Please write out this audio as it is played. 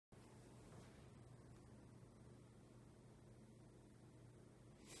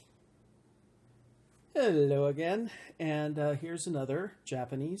Hello again, and here's another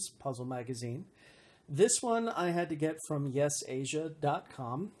Japanese puzzle magazine. This one I had to get from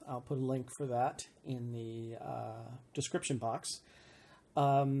yesasia.com. I'll put a link for that in the description box.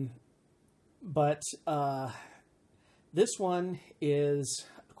 But this one is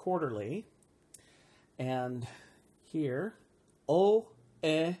quarterly, and here,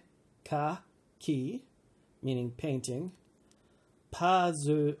 Oekaki, meaning painting,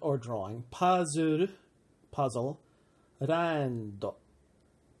 Puzzle or drawing, Puzzle Land.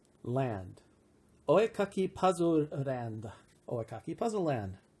 Oekaki Puzzle Land. Oekaki Puzzle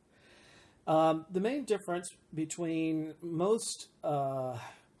Land. The main difference between most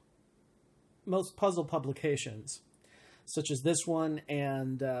puzzle publications, such as this one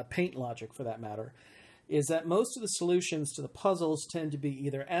and Paint Logic for that matter, is that most of the solutions to the puzzles tend to be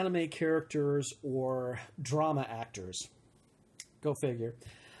either anime characters or drama actors. Go figure.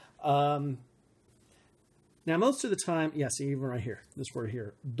 Now, most of the time, yes, even right here, this word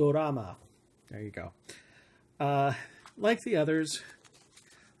here, dorama. There you go. Like the others,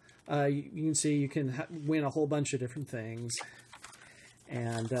 you can see you can win a whole bunch of different things.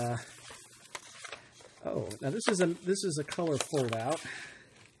 And oh, now this is a color fold out,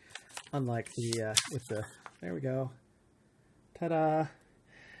 unlike the with the, there we go, ta-da,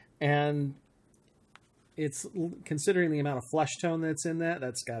 and it's, considering the amount of flesh tone that's in that,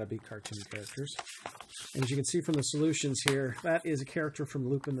 that's got to be cartoon characters. And as you can see from the solutions here, that is a character from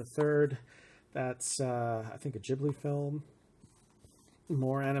Lupin the Third. That's, I think, a Ghibli film.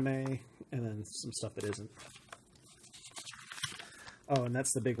 More anime, and then some stuff that isn't. Oh, and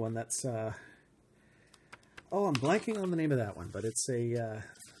that's the big one. That's, oh, I'm blanking on the name of that one, but it's a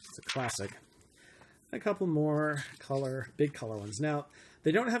classic. A couple more big color ones. Now,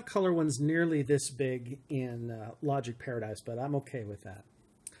 they don't have color ones nearly this big in Logic Paradise, but I'm okay with that.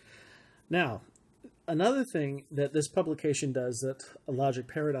 Now, another thing that this publication does that Logic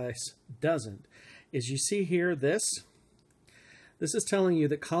Paradise doesn't is, you see here this is telling you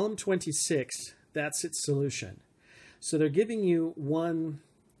that column 26, that's its solution. So they're giving you one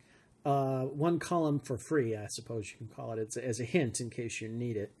column for free, I suppose you can call it. It's as a hint in case you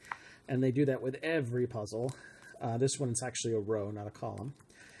need it. And they do that with every puzzle. This one's actually a row, not a column.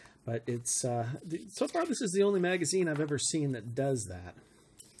 But it's so far this is the only magazine I've ever seen that does that.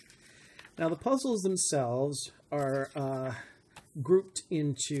 Now the puzzles themselves are grouped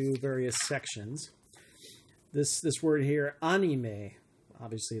into various sections. This word here, anime,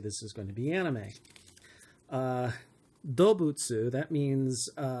 obviously this is going to be anime. Dobutsu, that means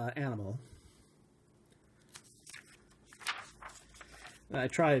animal. I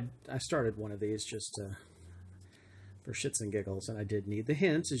started one of these just for shits and giggles, and I did need the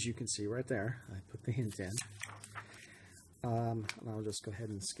hint, as you can see right there. I put the hint in. And I'll just go ahead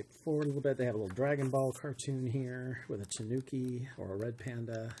and skip forward a little bit. They have a little Dragon Ball cartoon here with a tanuki or a red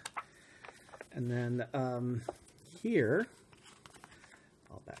panda. And then here,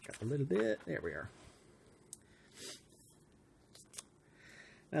 I'll back up a little bit. There we are.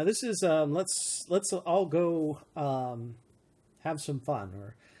 Now this is, let's all go have some fun,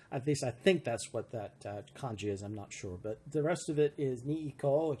 or at least I think that's what that kanji is. I'm not sure, but the rest of it is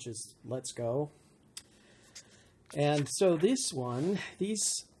niiko, which is let's go. And so this one,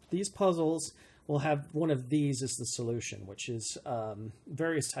 these puzzles will have one of these as the solution, which is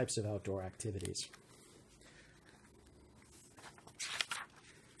various types of outdoor activities.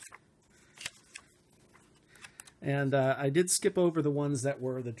 And I did skip over the ones that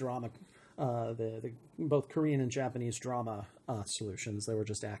were the drama, the both Korean and Japanese drama solutions. They were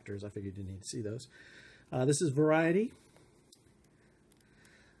just actors. I figured you need to see those. This is variety.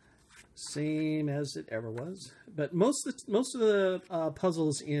 Same as it ever was. But most of the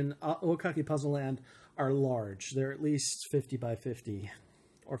puzzles in Oekaki Puzzle Land are large. They're at least 50 by 50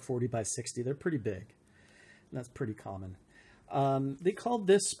 or 40 by 60. They're pretty big. And that's pretty common. They called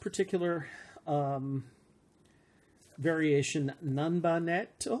this particular variation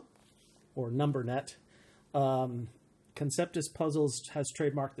Nanbanet, or NumberNet. Conceptus Puzzles has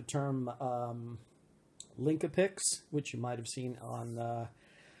trademarked the term Linkapix, which you might have seen on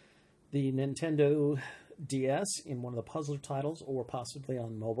the Nintendo DS in one of the puzzler titles, or possibly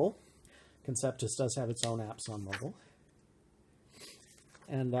on mobile. Conceptus does have its own apps on mobile.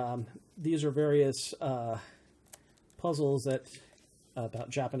 And these are various puzzles that about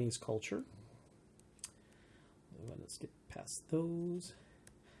Japanese culture. Let's get past those.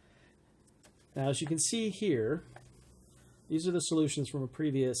 Now, as you can see here, these are the solutions from a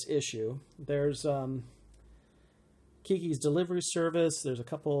previous issue. There's Kiki's Delivery Service. There's a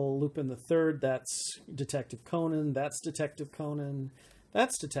couple, Lupin the Third, that's Detective Conan. That's Detective Conan.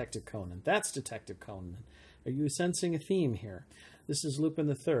 That's Detective Conan. That's Detective Conan. Are you sensing a theme here? This is Lupin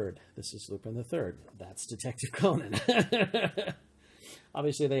the Third. This is Lupin the Third. That's Detective Conan.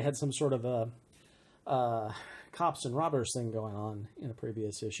 Obviously, they had some sort of a cops and robbers thing going on in a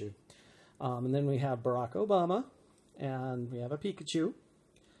previous issue. And then we have Barack Obama, and we have a Pikachu,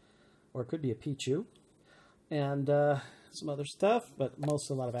 or it could be a Pichu, and some other stuff, but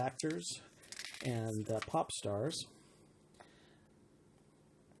mostly a lot of actors and pop stars.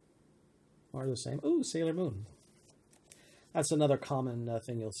 Are the same. Ooh, Sailor Moon. That's another common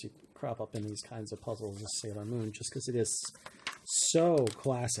thing you'll see crop up in these kinds of puzzles, is Sailor Moon, just because it is so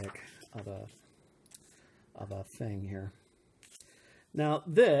classic of a thing here. Now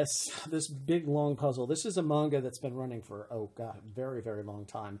this big long puzzle, this is a manga that's been running for, oh god, a very, very long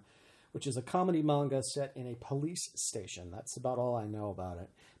time, which is a comedy manga set in a police station. That's about all I know about it,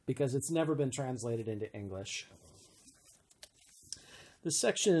 because it's never been translated into English. This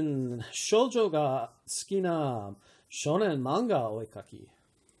section, Shoujo ga tsukina shonen manga oekaki,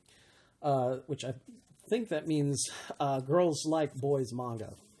 which I think that means girls like boys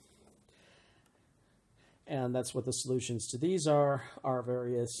manga. And that's what the solutions to these are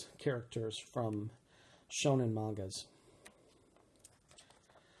various characters from shonen mangas.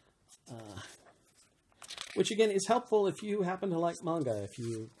 Which again is helpful if you happen to like manga. If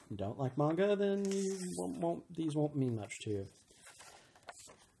you don't like manga, then these won't mean much to you.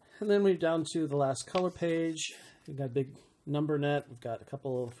 And then we're down to the last color page. We've got a big number net. We've got a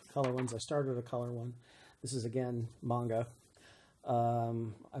couple of color ones. I started a color one. This is again manga.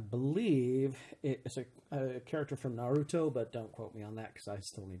 I believe it's a character from Naruto, but don't quote me on that because I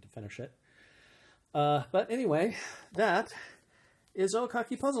still need to finish it. But anyway, that is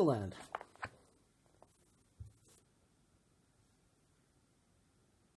Oekaki Puzzle Land.